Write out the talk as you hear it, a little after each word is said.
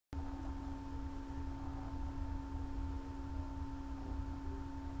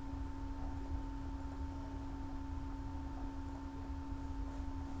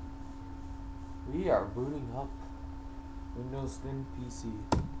are booting up Windows 10 PC.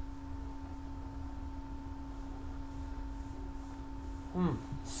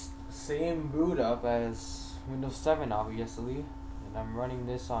 Same boot up as Windows 7 obviously, and I'm running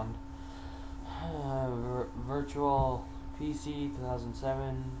this on Virtual PC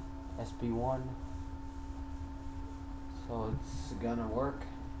 2007 SP1, so it's gonna work.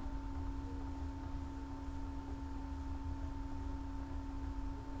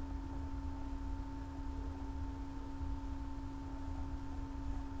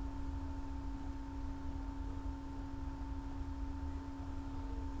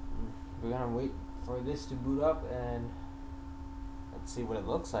 We're gonna wait for this to boot up and let's see what it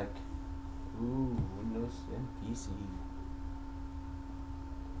looks like. Ooh, Windows and PC.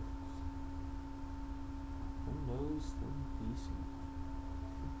 Windows and PC.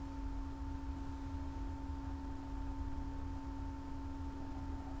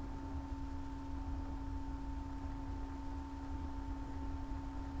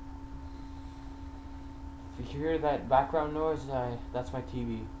 If you hear that background noise, that's my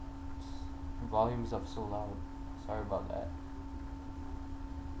TV. Volume's up so loud. Sorry about that.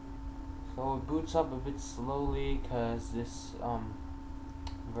 So it boots up a bit slowly because this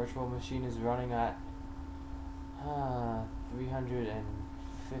virtual machine is running at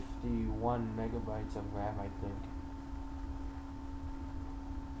 351 megabytes of RAM, I think.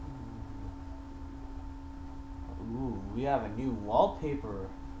 Ooh, we have a new wallpaper.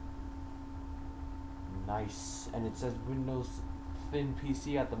 Nice, and it says Windows Thin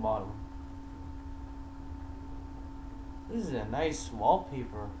PC at the bottom. This is a nice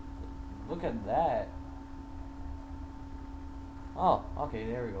wallpaper. Look at that. Oh, okay,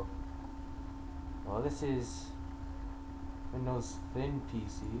 there we go. Well, this is Windows Thin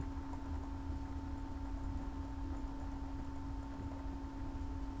PC.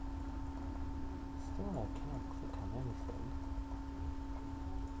 Still, I can't click on anything.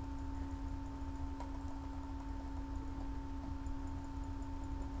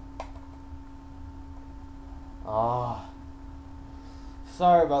 Oh,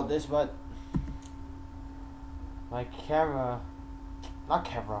 sorry about this, but my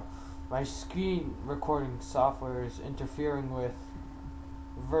my screen recording software is interfering with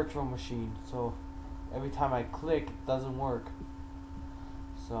virtual machine, so every time I click it doesn't work.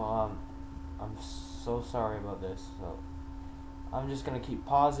 So I'm so sorry about this. So I'm just gonna keep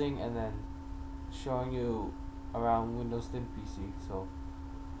pausing and then showing you around Windows 10 PC, so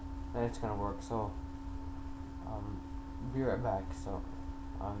then it's gonna work. So be right back. So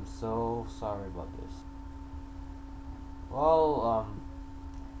I'm so sorry about this. Well,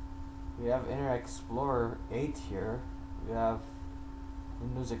 we have Internet Explorer 8 here. We have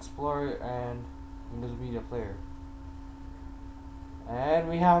Windows Explorer and Windows Media Player. And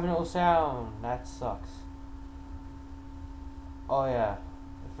we have no sound. That sucks. Oh yeah.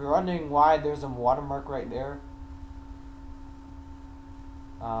 If you're wondering why there's a watermark right there,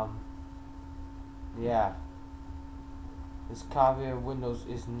 yeah. This copy of Windows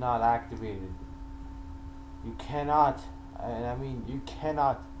is not activated. You cannot, and I mean you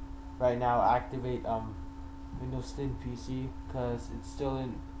cannot right now activate Windows 10 PC because it's still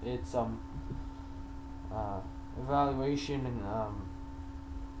in its evaluation and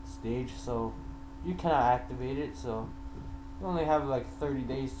stage, so you cannot activate it. So you only have like 30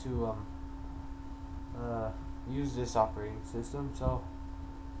 days to use this operating system. So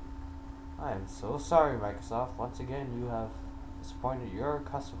I am so sorry, Microsoft. Once again, you have disappointed your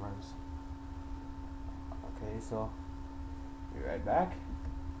customers. Okay, so be right back.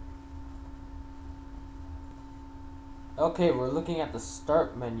 Okay, we're looking at the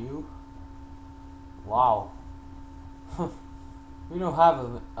start menu. Wow. We don't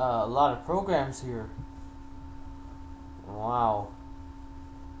have a lot of programs here. Wow.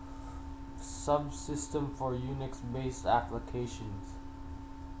 Subsystem for Unix-based applications.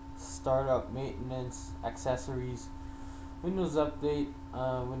 Startup, maintenance, accessories, Windows Update,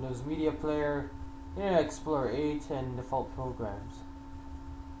 Windows Media Player, Internet Explorer 8, and default programs.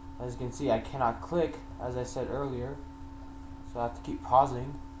 As you can see, I cannot click, as I said earlier, so I have to keep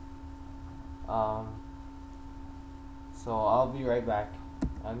pausing. So I'll be right back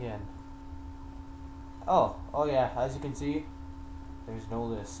again. Oh yeah, as you can see, there's no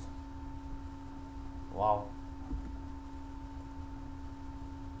list. Wow.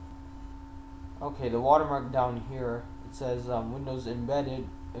 Okay, the watermark down here, it says Windows Embedded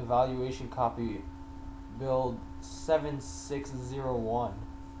Evaluation Copy Build 7601.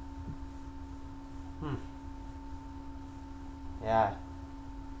 Yeah. I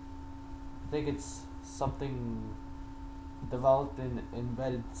think it's something developed in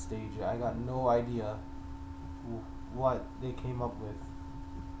embedded stage. I got no idea what they came up with.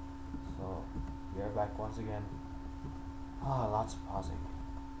 So we are back once again. Lots of pausing.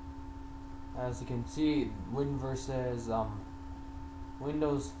 As you can see, versus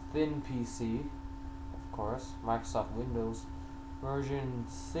Windows Thin PC, of course, Microsoft Windows version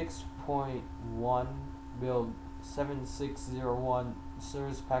 6.1, build 7601,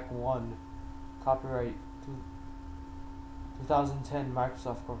 Service Pack 1, copyright 2010,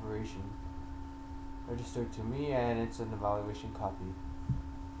 Microsoft Corporation. Registered to me, and it's an evaluation copy,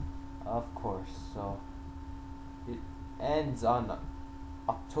 of course. So it ends on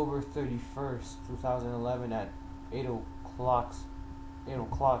October 31st, 2011 at 8 o'clock,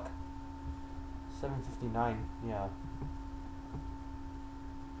 7:59, yeah.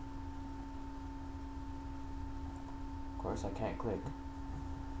 Of course I can't click.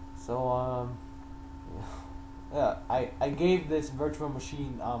 So, yeah, I gave this virtual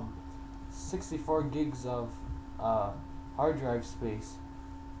machine, 64 gigs of, hard drive space.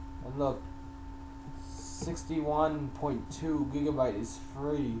 And look, 61.2 gigabyte is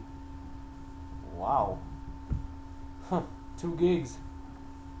free. Wow. 2 gigs.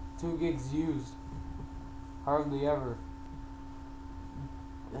 2 gigs used. Hardly ever.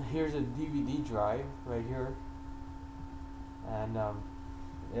 And here's a DVD drive right here. And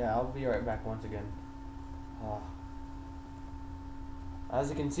yeah, I'll be right back once again. As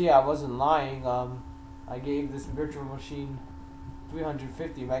you can see, I wasn't lying. I gave this virtual machine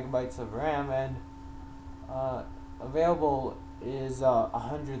 350 megabytes of RAM, and available is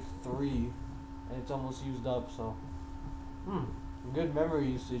 103, and it's almost used up. So good memory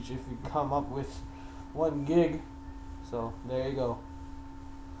usage if you come up with 1 gig. So there you go.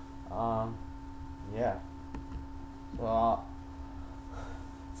 Yeah.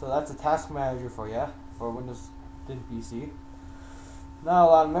 So that's a task manager for you for Windows 10 PC. Not a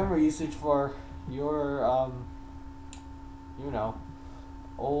lot of memory usage for your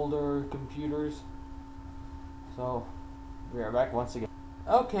older computers. So we are back once again.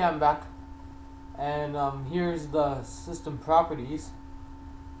 Okay, I'm back, and here's the system properties.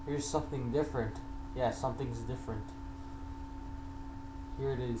 Here's something different. Yeah, something's different.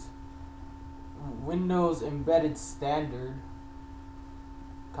 Here it is. Windows Embedded Standard,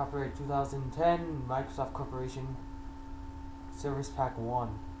 copyright 2010, Microsoft Corporation, Service Pack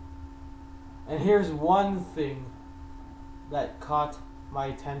 1. And here's one thing that caught my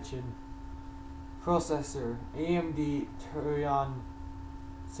attention. Processor, AMD Radeon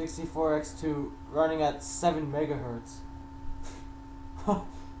 64X2, running at 7 megahertz.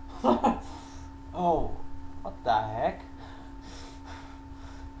 Oh, what the heck?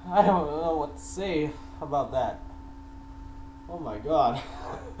 I don't know what to say about that. Oh my god.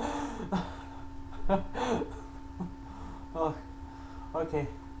 Oh, okay.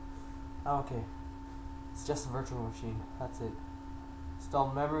 It's just a virtual machine. That's it.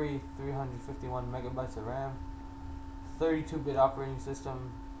 Installed memory, 351 megabytes of RAM, 32-bit operating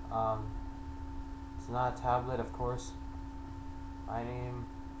system. It's not a tablet, of course. My name.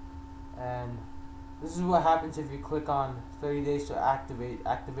 And this is what happens if you click on 30 days to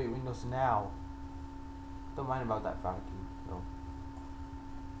activate Windows Now. Don't mind about that product key, no.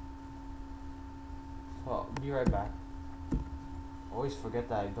 So I'll be right back. Always forget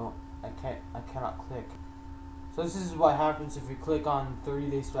that I cannot click. So this is what happens if you click on 30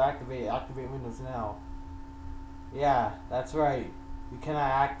 days to activate Windows Now. Yeah, that's right. You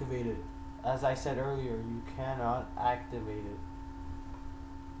cannot activate it. As I said earlier, you cannot activate it.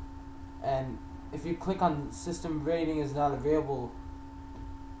 And if you click on system rating is not available,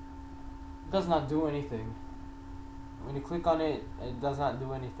 it does not do anything. When you click on it, it does not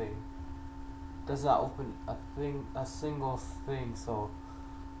do anything. It does not open a single thing. So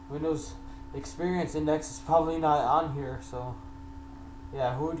Windows Experience Index is probably not on here. So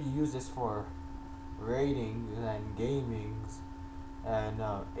yeah, who would you use this for? Ratings and gamings, and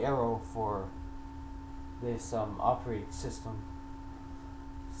Arrow for this operating system.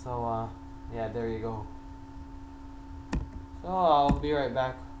 So yeah, there you go. So I'll be right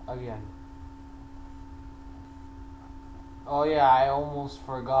back again. Oh yeah, I almost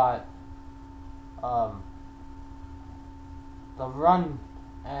forgot. The run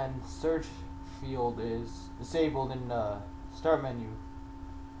and search field is disabled in the start menu.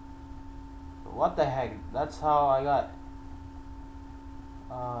 What the heck? That's how I got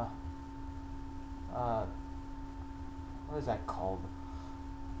what is that called?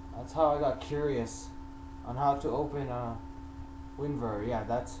 That's how I got curious on how to open WinVer. Yeah,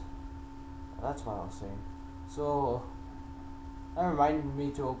 that's what I was saying. So that reminded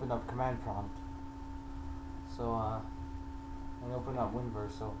me to open up command prompt. So and open up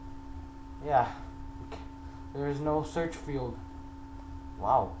WinVerse. So yeah, there is no search field.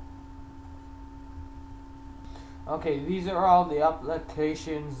 Wow. Okay, these are all the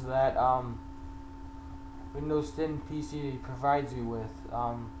applications that Windows 10 PC provides you with.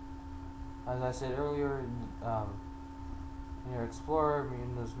 As I said earlier, your Explorer,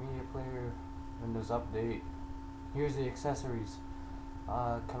 Windows Media Player, Windows Update. Here's the accessories.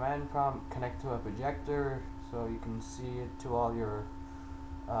 Command prompt, connect to a projector so you can see it to all your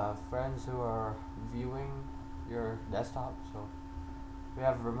friends who are viewing your desktop. So we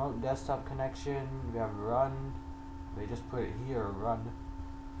have remote desktop connection, we have run, they just put it here, run.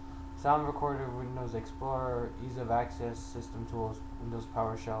 Sound recorder, Windows Explorer, ease of access, system tools, Windows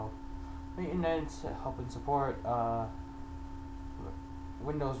PowerShell, maintenance, help and support,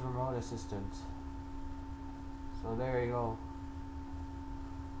 Windows Remote Assistant. So there you go.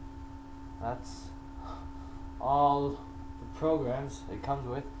 That's all the programs it comes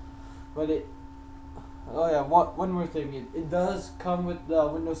with. But oh yeah, one more thing. It does come with the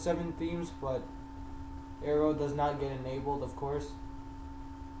Windows 7 themes, but Arrow does not get enabled, of course.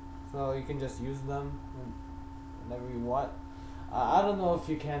 So you can just use them whenever you want. I don't know if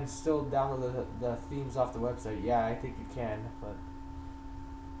you can still download the themes off the website. Yeah, I think you can, but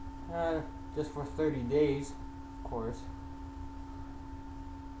just for 30 days, of course.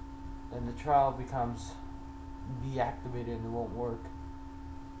 Then the trial becomes deactivated and it won't work.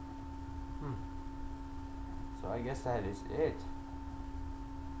 So I guess that is it.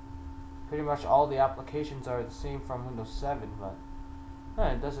 Pretty much all the applications are the same from Windows 7, but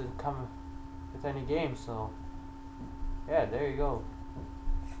it doesn't come with any games, so yeah, there you go.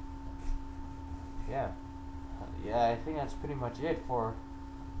 Yeah, I think that's pretty much it for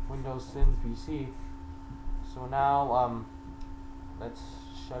Windows 10 PC. So now let's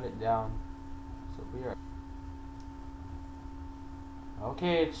shut it down. So we are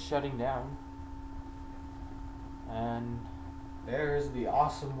okay. It's shutting down, and there's the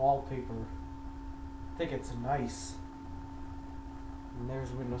awesome wallpaper. I think it's nice. And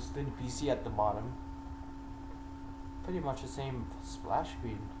there's Windows 10 PC at the bottom. Pretty much the same splash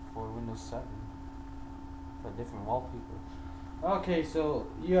screen for Windows 7, but different wallpaper. Okay, so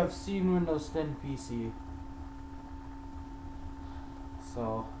you have seen Windows 10 PC.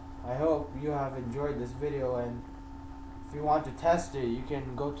 So I hope you have enjoyed this video, and if you want to test it, you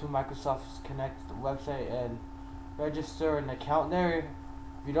can go to Microsoft's Connect website and register an account there.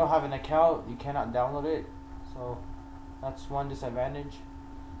 If you don't have an account, you cannot download it, so that's one disadvantage.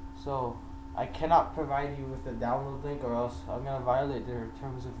 So I cannot provide you with the download link, or else I'm gonna violate their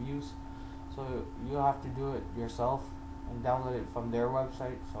terms of use. So you'll have to do it yourself and download it from their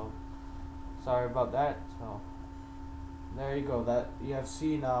website. So sorry about that. So there you go. That you have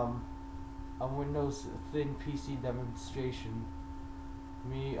seen a Windows 10 PC demonstration.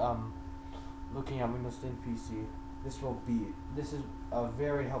 Me looking at Windows 10 PC. This is a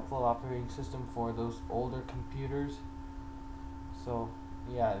very helpful operating system for those older computers. So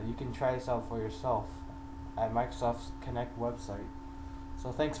yeah, you can try this out for yourself at Microsoft's Connect website.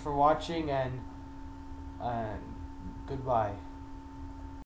 So thanks for watching, and goodbye.